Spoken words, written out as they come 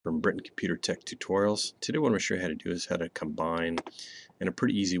From Britain Computer Tech Tutorials. Today what I'm going to show you how to do is how to combine in a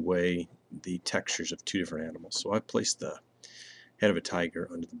pretty easy way the textures of two different animals. So I've placed the head of a tiger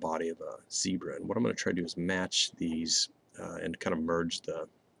under the body of a zebra, and what I'm going to try to do is match these and kind of merge the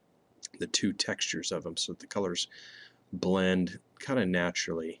two textures of them so that the colors blend kind of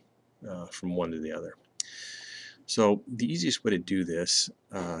naturally from one to the other. So the easiest way to do this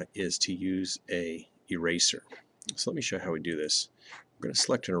is to use a eraser. So let me show you how we do this. We're going to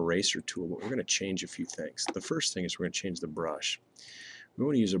select an eraser tool, but we're going to change a few things. The first thing is we're going to change the brush. We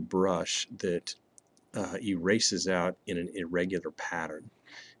want to use a brush that erases out in an irregular pattern.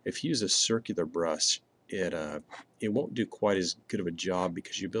 If you use a circular brush, it won't do quite as good of a job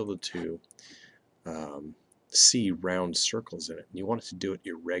because you'll be able to see round circles in it. And you want it to do it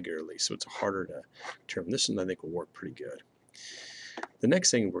irregularly, so it's harder to determine. This one I think will work pretty good. The next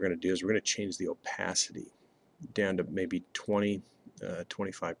thing we're going to do is we're going to change the opacity down to maybe 25%,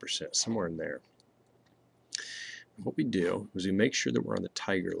 somewhere in there. And what we do is we make sure that we're on the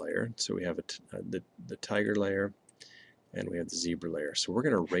tiger layer. So we have the tiger layer and we have the zebra layer. So we're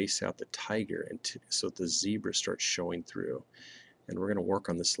going to erase out the tiger so that the zebra starts showing through. And we're going to work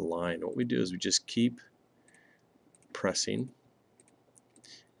on this line. What we do is we just keep pressing.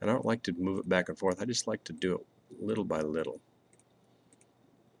 And I don't like to move it back and forth. I just like to do it little by little.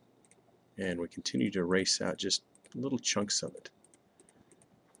 And we continue to erase out just little chunks of it.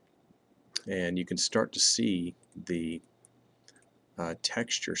 And you can start to see the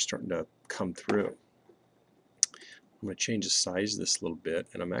texture starting to come through. I'm going to change the size of this a little bit,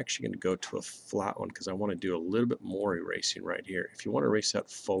 and I'm actually going to go to a flat one because I want to do a little bit more erasing right here. If you want to erase out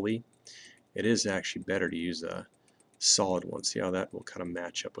fully, it is actually better to use a solid one. See how that will kind of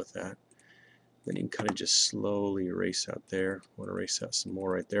match up with that. Then you can kind of just slowly erase out there. I want to erase out some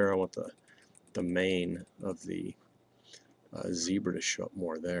more right there. I want the mane of the zebra to show up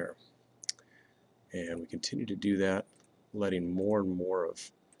more there. And we continue to do that, letting more and more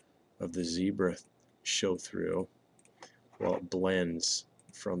of the zebra show through while it blends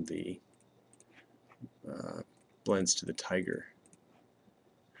from the blends to the tiger.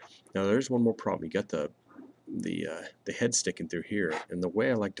 Now there's one more problem. You got the head sticking through here, and the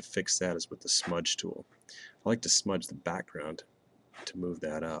way I like to fix that is with the smudge tool. I like to smudge the background to move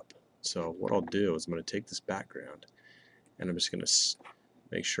that up. So what I'll do is I'm going to take this background and I'm just going to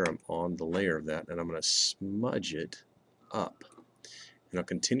make sure I'm on the layer of that, and I'm going to smudge it up. And I'll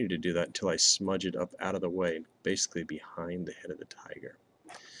continue to do that until I smudge it up out of the way, basically behind the head of the tiger.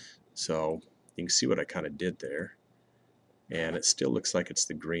 So you can see what I kind of did there. And it still looks like it's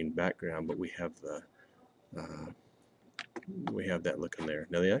the green background, but we have that looking there.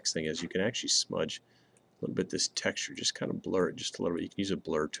 Now the next thing is you can actually smudge a little bit this texture, just kind of blur it just a little bit. You can use a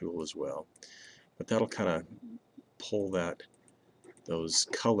blur tool as well. But that'll kind of pull those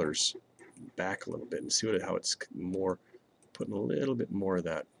colors back a little bit and see how it's more putting a little bit more of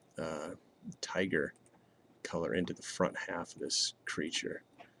that tiger color into the front half of this creature,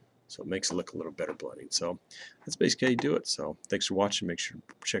 so it makes it look a little better blending. So that's basically how you do it. So thanks for watching. Make sure to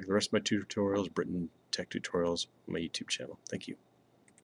check the rest of my tutorials, Britain Tech Tutorials, on my YouTube channel. Thank you.